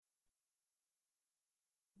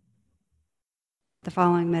The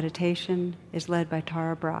following meditation is led by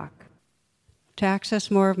Tara Brach. To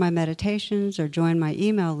access more of my meditations or join my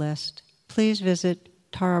email list, please visit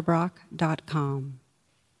tarabrach.com.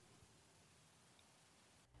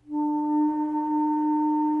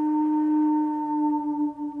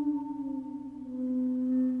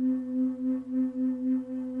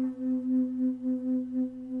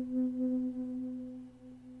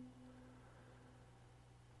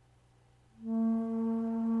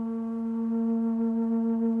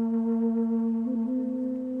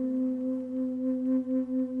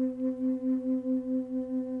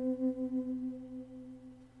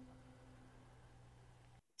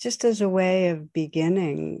 Just as a way of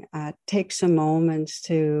beginning, take some moments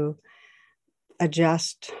to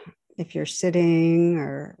adjust if you're sitting,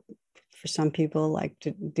 or for some people like to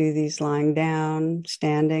do these lying down,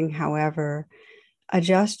 standing, however,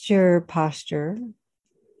 adjust your posture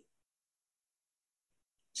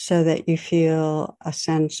so that you feel a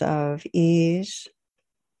sense of ease,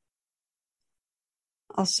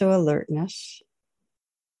 also alertness.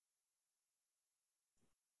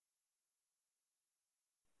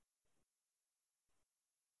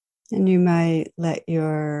 And you might let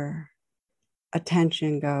your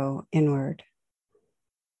attention go inward.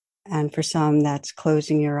 And for some, that's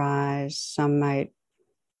closing your eyes. Some might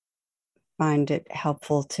find it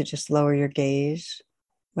helpful to just lower your gaze,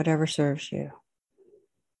 whatever serves you.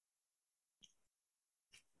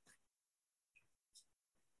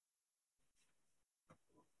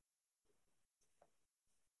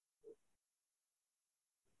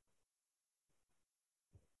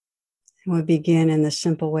 And we'll begin in the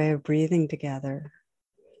simple way of breathing together.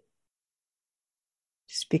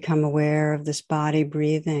 Just become aware of this body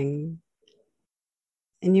breathing.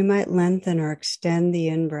 And you might lengthen or extend the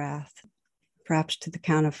in-breath, perhaps to the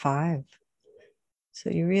count of 5.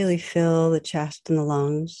 So you really fill the chest and the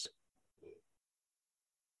lungs.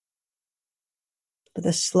 With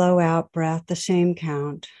a slow out-breath, the same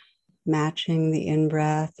count, matching the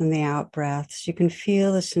in-breath and the out-breath. So you can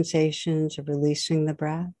feel the sensations of releasing the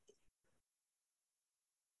breath.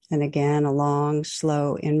 And again, a long,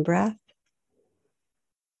 slow in-breath.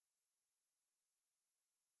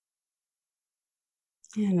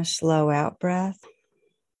 And a slow out-breath.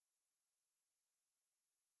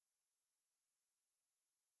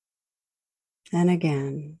 And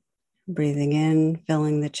again, breathing in,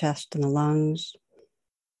 filling the chest and the lungs.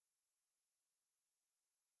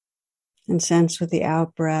 And sense with the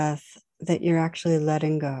out-breath that you're actually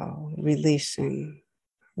letting go, releasing,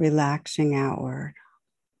 relaxing outward.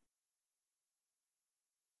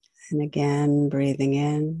 And again, breathing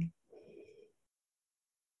in,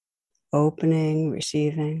 opening,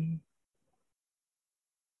 receiving.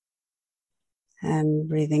 And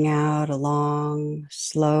breathing out a long,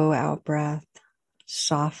 slow out breath,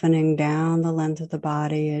 softening down the length of the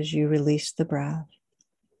body as you release the breath.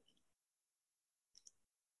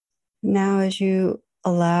 Now, as you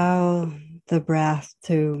allow the breath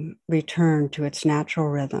to return to its natural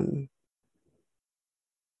rhythm,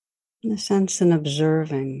 in a sense, an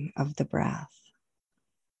observing of the breath.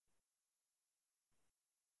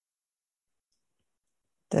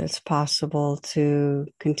 That it's possible to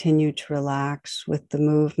continue to relax with the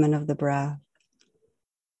movement of the breath,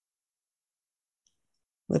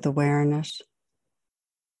 with awareness.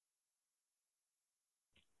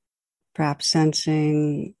 Perhaps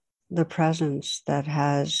sensing the presence that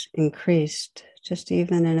has increased just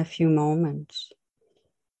even in a few moments,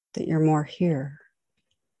 that you're more here.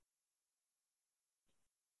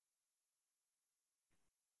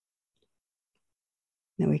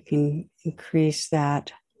 That we can increase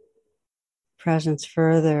that presence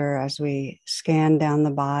further as we scan down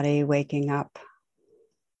the body, waking up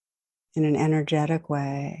in an energetic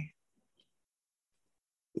way.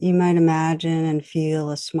 You might imagine and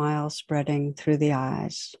feel a smile spreading through the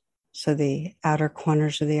eyes. So the outer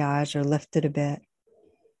corners of the eyes are lifted a bit.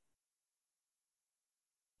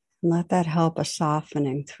 And let that help a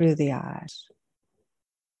softening through the eyes.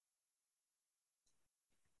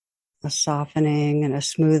 A softening and a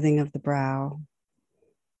smoothing of the brow.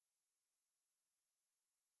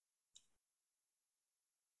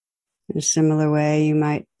 In a similar way, you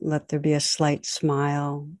might let there be a slight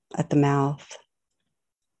smile at the mouth.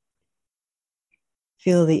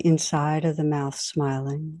 Feel the inside of the mouth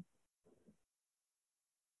smiling.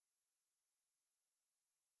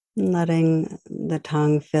 And letting the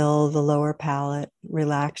tongue fill the lower palate,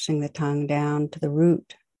 relaxing the tongue down to the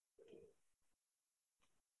root.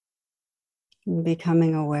 And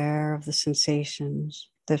becoming aware of the sensations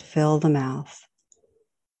that fill the mouth.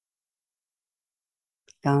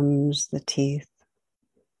 Gums, the teeth,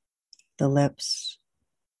 the lips,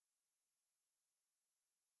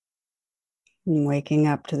 And waking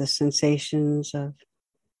up to the sensations of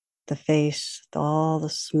the face, all the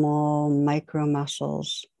small micro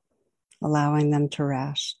muscles, allowing them to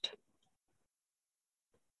rest.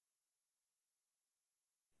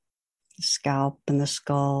 The scalp and the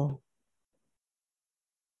skull.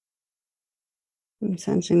 And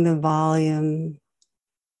sensing the volume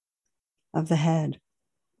of the head.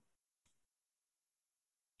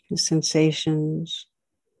 The sensations,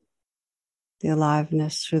 the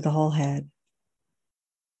aliveness through the whole head.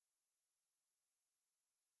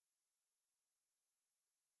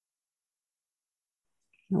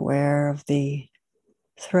 Aware of the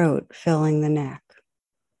throat filling the neck.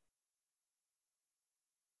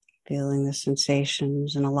 Feeling the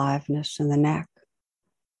sensations and aliveness in the neck.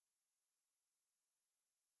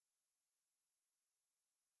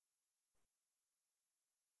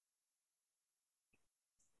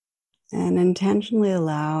 And intentionally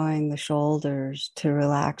allowing the shoulders to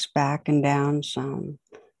relax back and down some,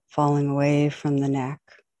 falling away from the neck.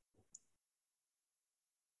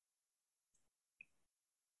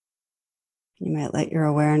 You might let your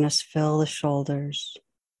awareness fill the shoulders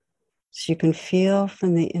so you can feel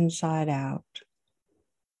from the inside out,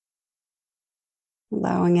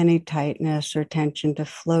 allowing any tightness or tension to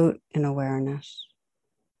float in awareness,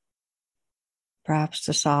 perhaps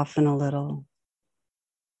to soften a little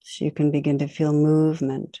so you can begin to feel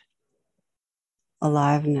movement,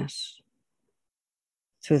 aliveness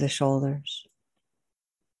through the shoulders.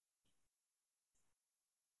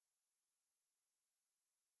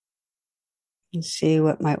 And see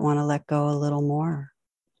what might want to let go a little more.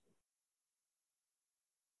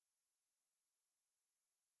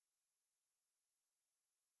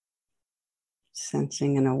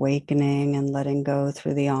 Sensing an awakening and letting go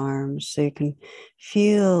through the arms so you can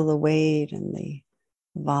feel the weight and the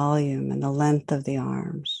volume and the length of the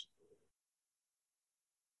arms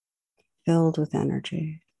filled with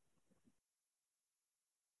energy.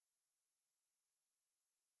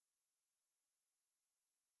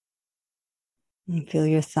 And feel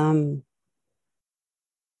your thumb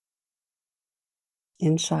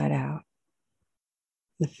inside out,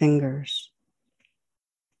 the fingers,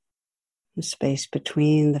 the space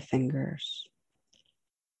between the fingers.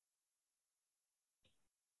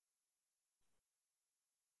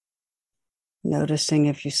 Noticing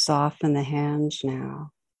if you soften the hands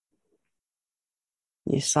now,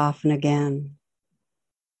 you soften again.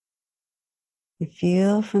 You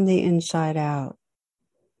feel from the inside out.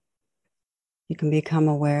 You can become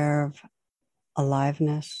aware of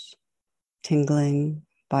aliveness, tingling,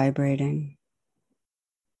 vibrating.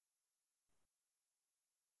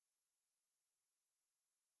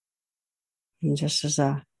 And just as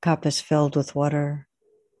a cup is filled with water,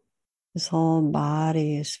 this whole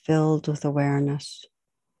body is filled with awareness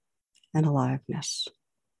and aliveness.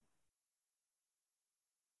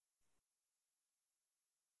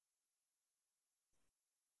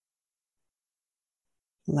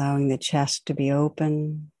 Allowing the chest to be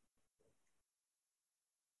open.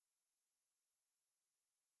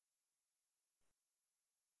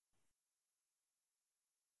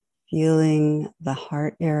 Feeling the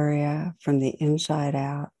heart area from the inside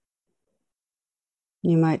out.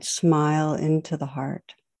 You might smile into the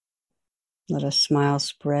heart. Let a smile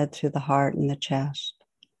spread through the heart and the chest.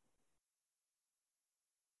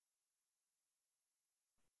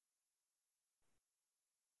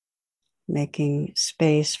 Making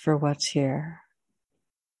space for what's here,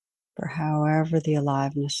 for however the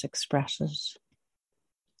aliveness expresses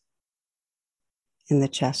in the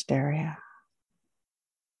chest area.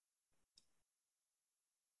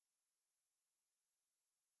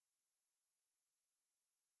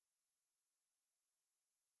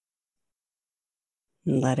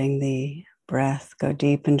 And letting the breath go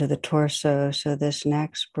deep into the torso, so this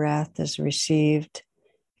next breath is received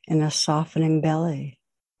in a softening belly.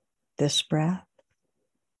 This breath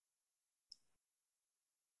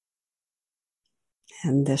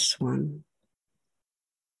and this one.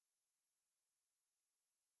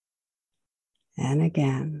 And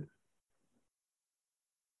again.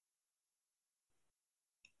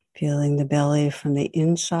 Feeling the belly from the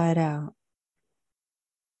inside out.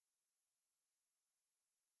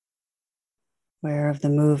 Aware of the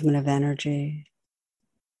movement of energy,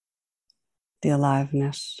 the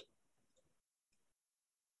aliveness,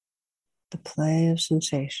 the play of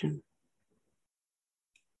sensation.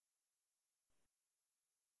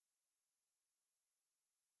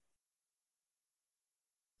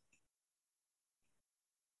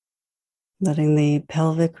 Letting the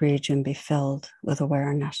pelvic region be filled with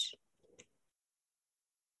awareness.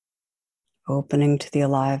 Opening to the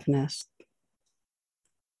aliveness.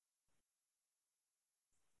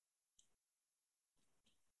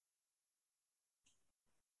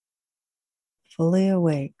 fully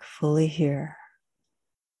awake, fully here,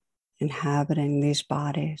 inhabiting these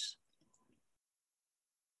bodies.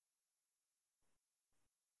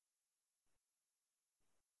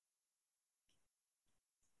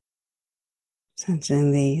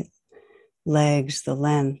 Sensing the legs, the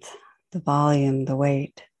length, the volume, the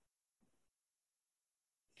weight.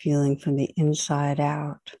 Feeling from the inside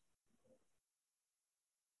out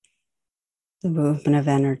the movement of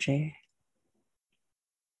energy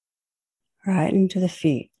right into the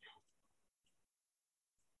feet.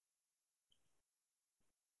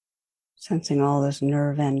 Sensing all those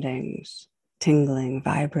nerve endings, tingling,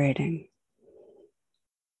 vibrating.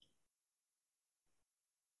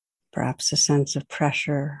 Perhaps a sense of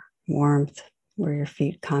pressure, warmth, where your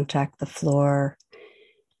feet contact the floor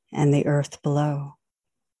and the earth below.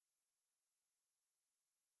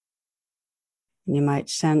 And you might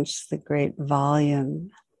sense the great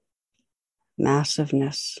volume,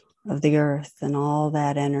 massiveness of the earth and all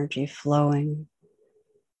that energy flowing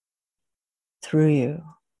through you.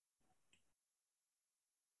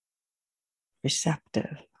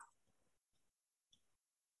 Receptive.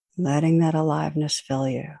 Letting that aliveness fill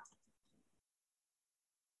you.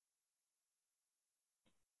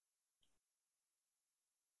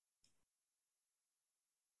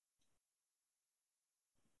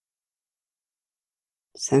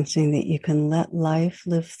 Sensing that you can let life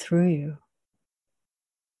live through you.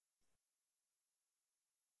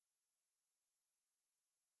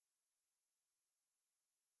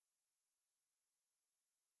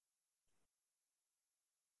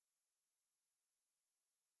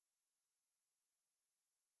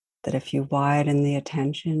 That if you widen the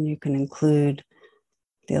attention, you can include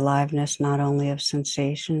the aliveness not only of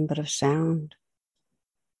sensation, but of sound.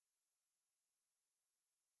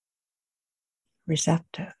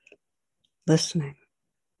 Receptive, listening.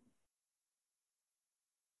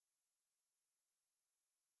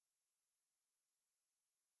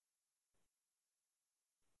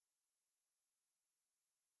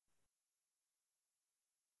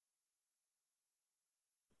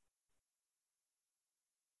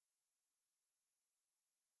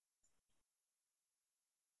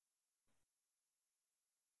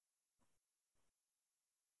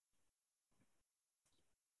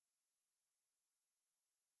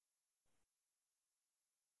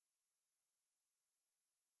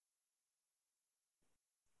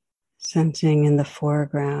 Sensing in the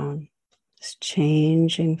foreground this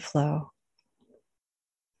changing flow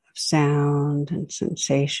of sound and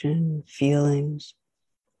sensation, feelings.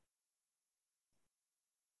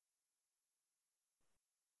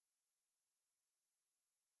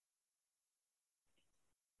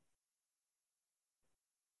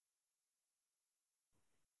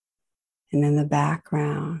 And in the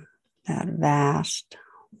background, that vast,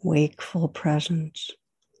 wakeful presence,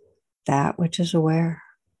 that which is aware.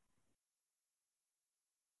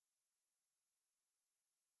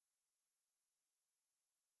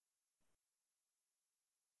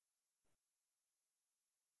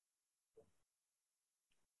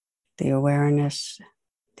 The awareness,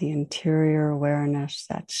 the interior awareness,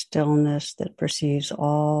 that stillness that perceives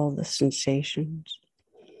all the sensations.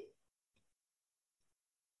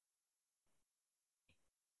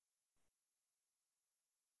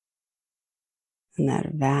 And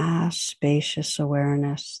that vast, spacious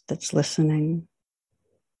awareness that's listening.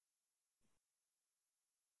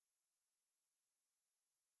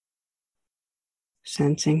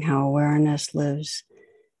 Sensing how awareness lives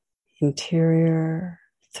interior,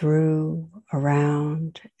 through,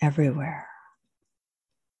 around, everywhere.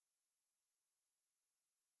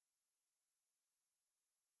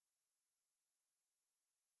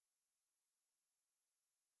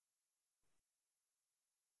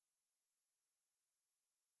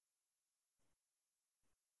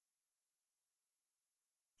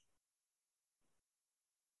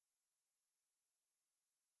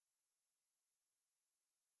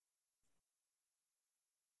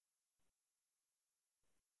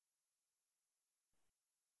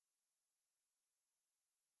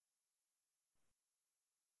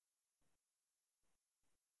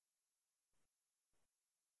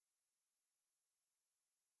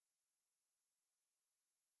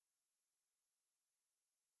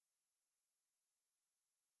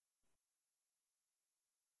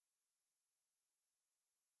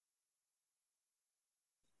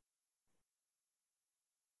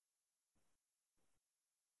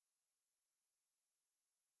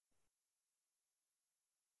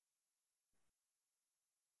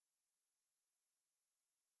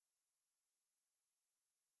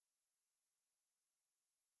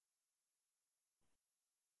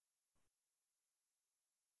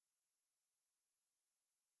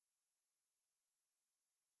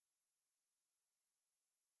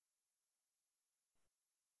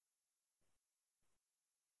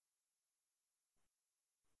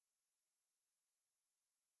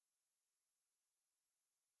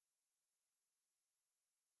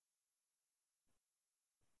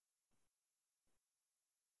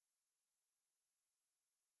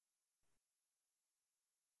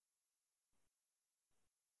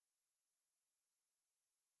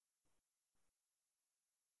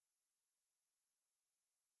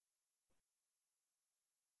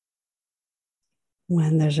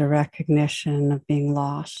 When there's a recognition of being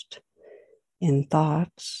lost in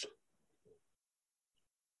thoughts,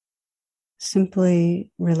 simply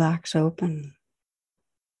relax open,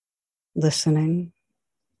 listening,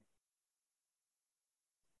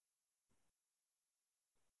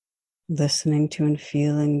 listening to and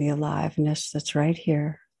feeling the aliveness that's right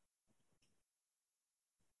here.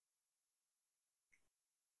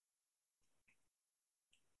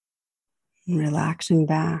 And relaxing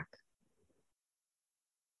back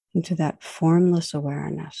into that formless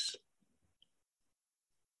awareness.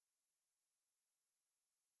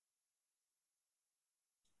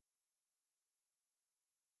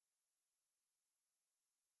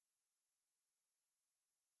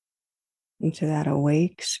 Into that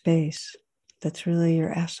awake space that's really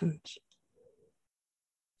your essence.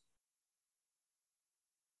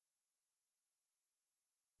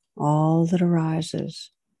 All that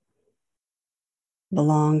arises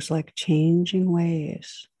belongs like changing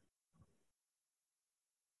waves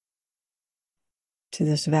to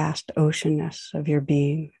this vast oceanness of your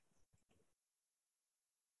being.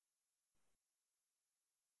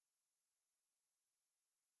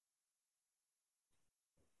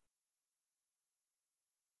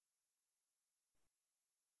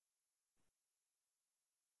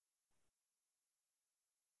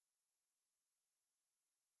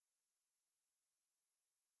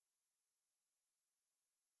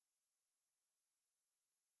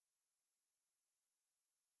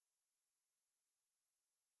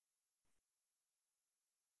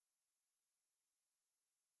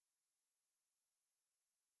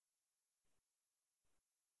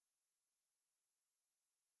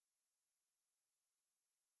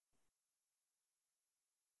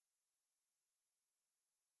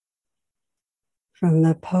 From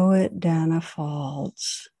the poet Dana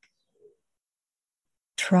Faulds,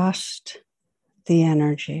 trust the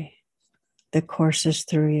energy that courses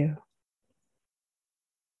through you.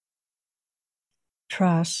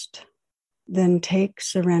 Trust, then take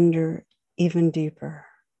surrender even deeper.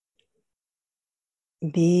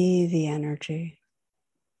 Be the energy.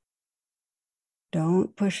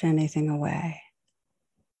 Don't push anything away.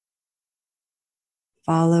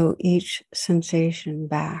 Follow each sensation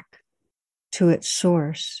back to its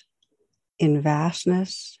source in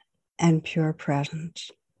vastness and pure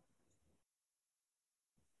presence.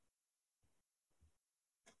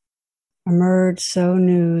 Emerge so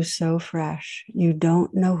new, so fresh, you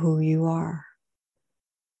don't know who you are.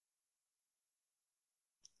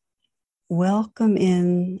 Welcome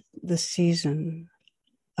in the season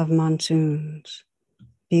of monsoons.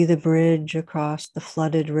 Be the bridge across the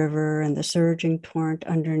flooded river and the surging torrent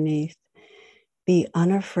underneath. Be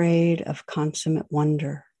unafraid of consummate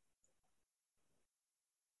wonder.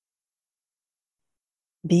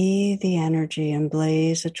 Be the energy and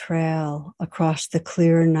blaze a trail across the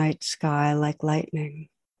clear night sky like lightning.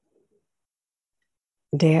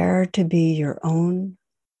 Dare to be your own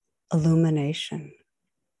illumination.